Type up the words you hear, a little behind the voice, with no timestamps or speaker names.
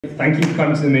Thank you for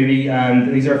coming to the movie.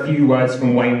 These are a few words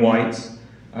from Wayne White. So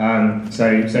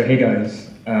here goes,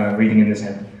 reading in this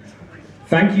head.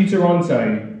 Thank you,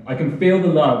 Toronto. I can feel the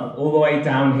love all the way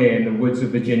down here in the woods of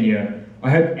Virginia.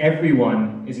 I hope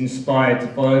everyone is inspired to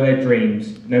follow their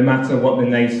dreams, no matter what the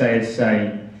naysayers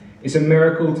say. It's a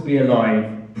miracle to be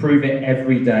alive. Prove it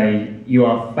every day. You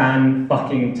are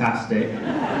fan-fucking-tastic.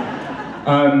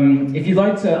 If you'd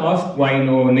like to ask Wayne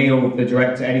or Neil, the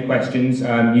director, any questions,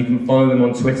 you can follow them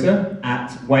on Twitter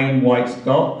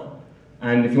 @WayneWhiteDoc.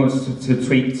 And if you want to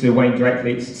tweet to Wayne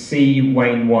directly, it's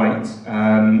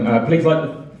 @CWayneWhite. Please like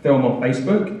the film on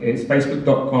Facebook. It's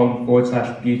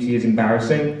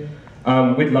facebook.com/beautyIsEmbarrassing.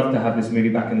 We'd love to have this movie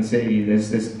back in the city.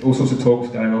 There's all sorts of talks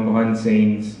going on behind the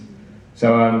scenes.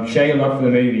 So share your love for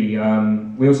the movie.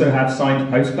 We also have signed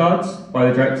postcards by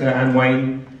the director and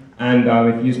Wayne. And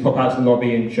if you just pop out to the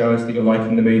lobby and show us that you're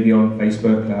liking the movie on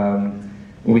Facebook,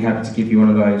 we'll be happy to give you one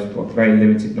of those. We've got very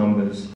limited numbers.